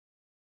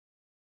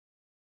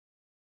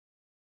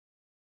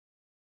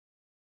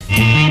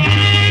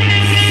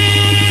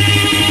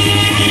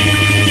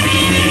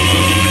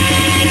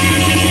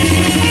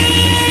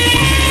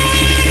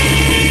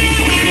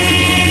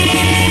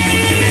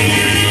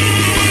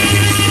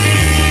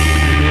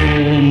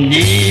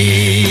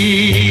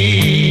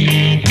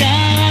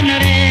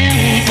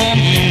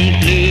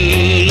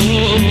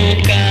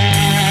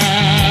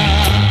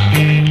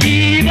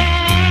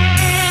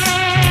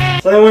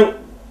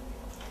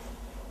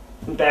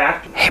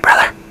fact. Hey,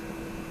 brother.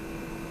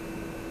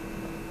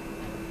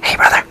 Hey,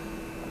 brother.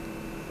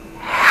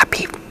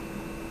 Happy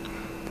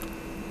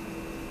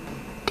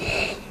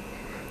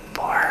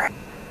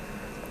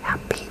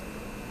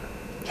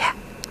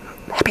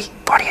Happy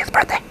 40th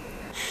birthday.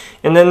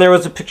 And then there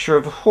was a picture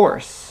of a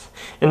horse.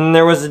 And then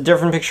there was a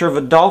different picture of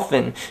a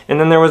dolphin. And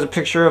then there was a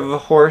picture of a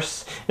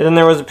horse. And then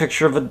there was a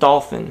picture of a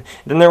dolphin.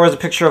 And then there was a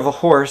picture of a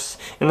horse.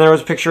 And there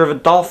was a picture of a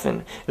dolphin.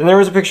 And then there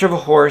was a picture of a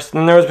horse. And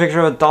then there was a picture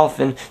of a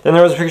dolphin. Then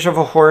there was a picture of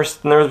a horse.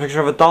 Then there was a picture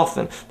of a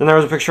dolphin. Then there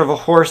was a picture of a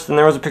horse. Then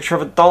there was a picture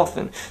of a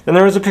dolphin. Then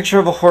there was a picture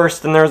of a horse.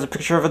 Then there was a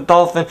picture of a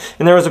dolphin.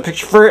 And there was a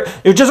picture for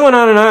it just went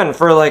on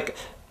for like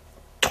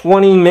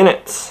 20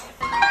 minutes.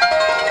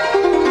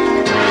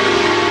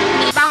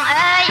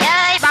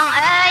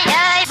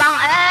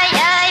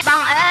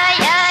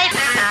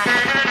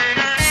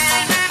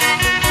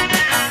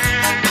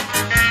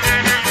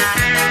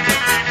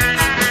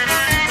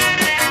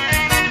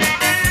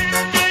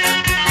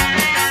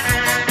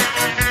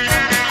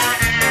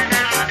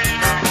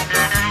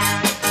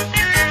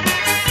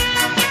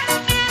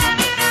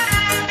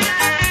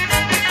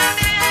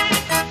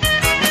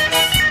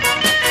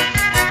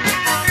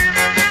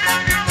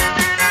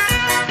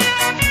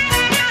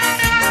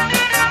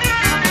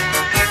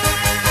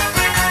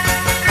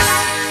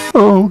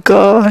 Oh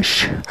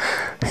gosh.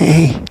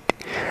 Hey.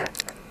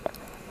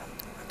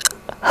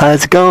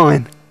 How's it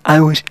going? I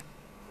wish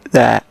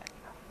that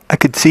I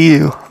could see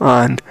you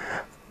on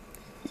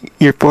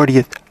your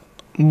 40th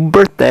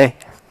birthday.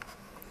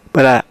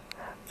 But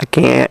I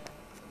can't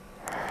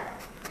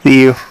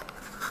see you.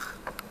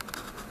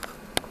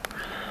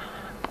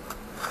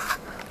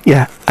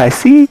 Yeah, I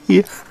see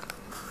you.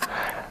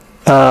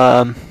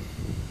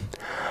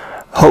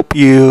 Hope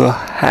you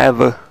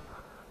have a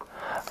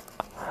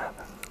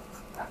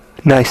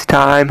nice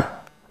time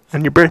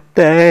on your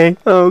birthday.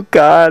 Oh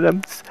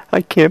God,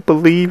 I can't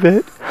believe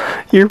it.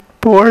 You're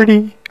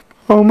 40.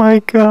 Oh my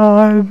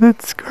God,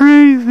 that's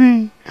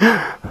crazy.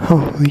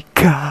 Holy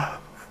cow.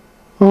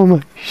 Oh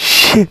my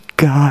shit,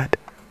 God.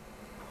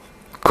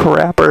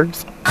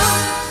 Crappers.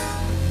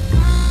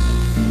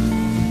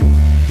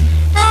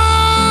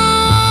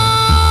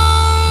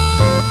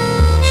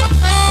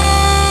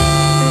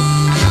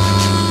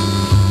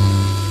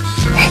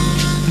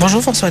 Bonjour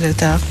François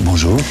Letard.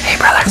 Bonjour. Hey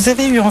brother. Vous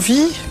avez eu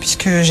envie,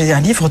 puisque j'ai un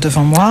livre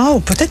devant moi,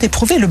 ou peut-être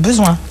éprouvé le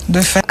besoin de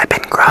faire... I've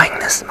been growing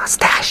this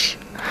mustache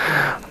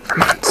for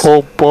months.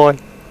 Oh boy,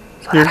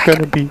 So you're that I gonna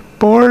could be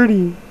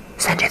 40.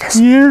 send you this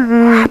You're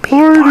happy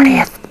 40.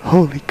 40th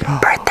Holy cow.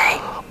 birthday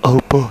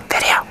Oh boy.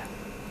 video.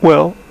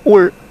 Well,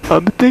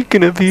 I'm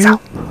thinking of you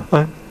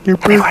on your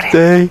happy 40th.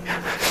 birthday.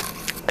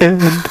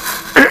 And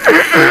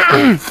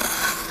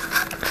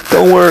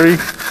don't worry,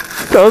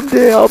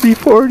 someday I'll be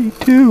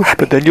 42,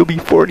 but then you'll be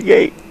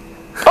 48.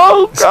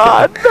 Oh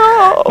God,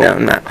 no! No,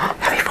 no.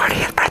 Happy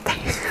 40th birthday.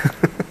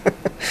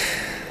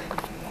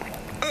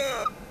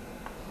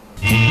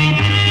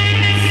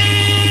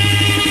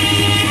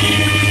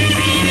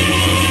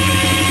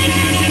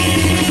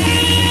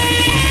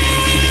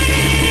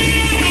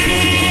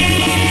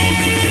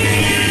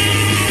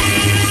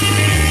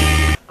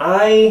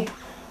 I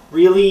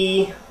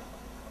really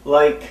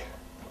like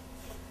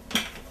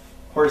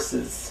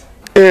horses.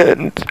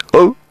 And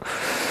oh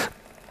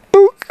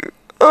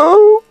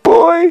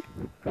boy,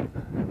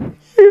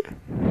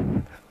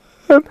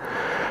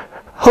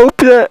 hope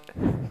that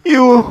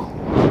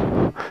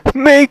you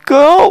make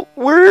out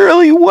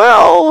really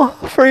well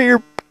for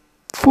your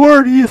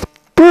 40th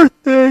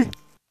birthday.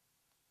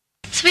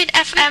 Sweet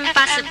FM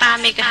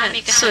 88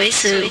 MHz 随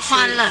时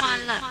欢乐。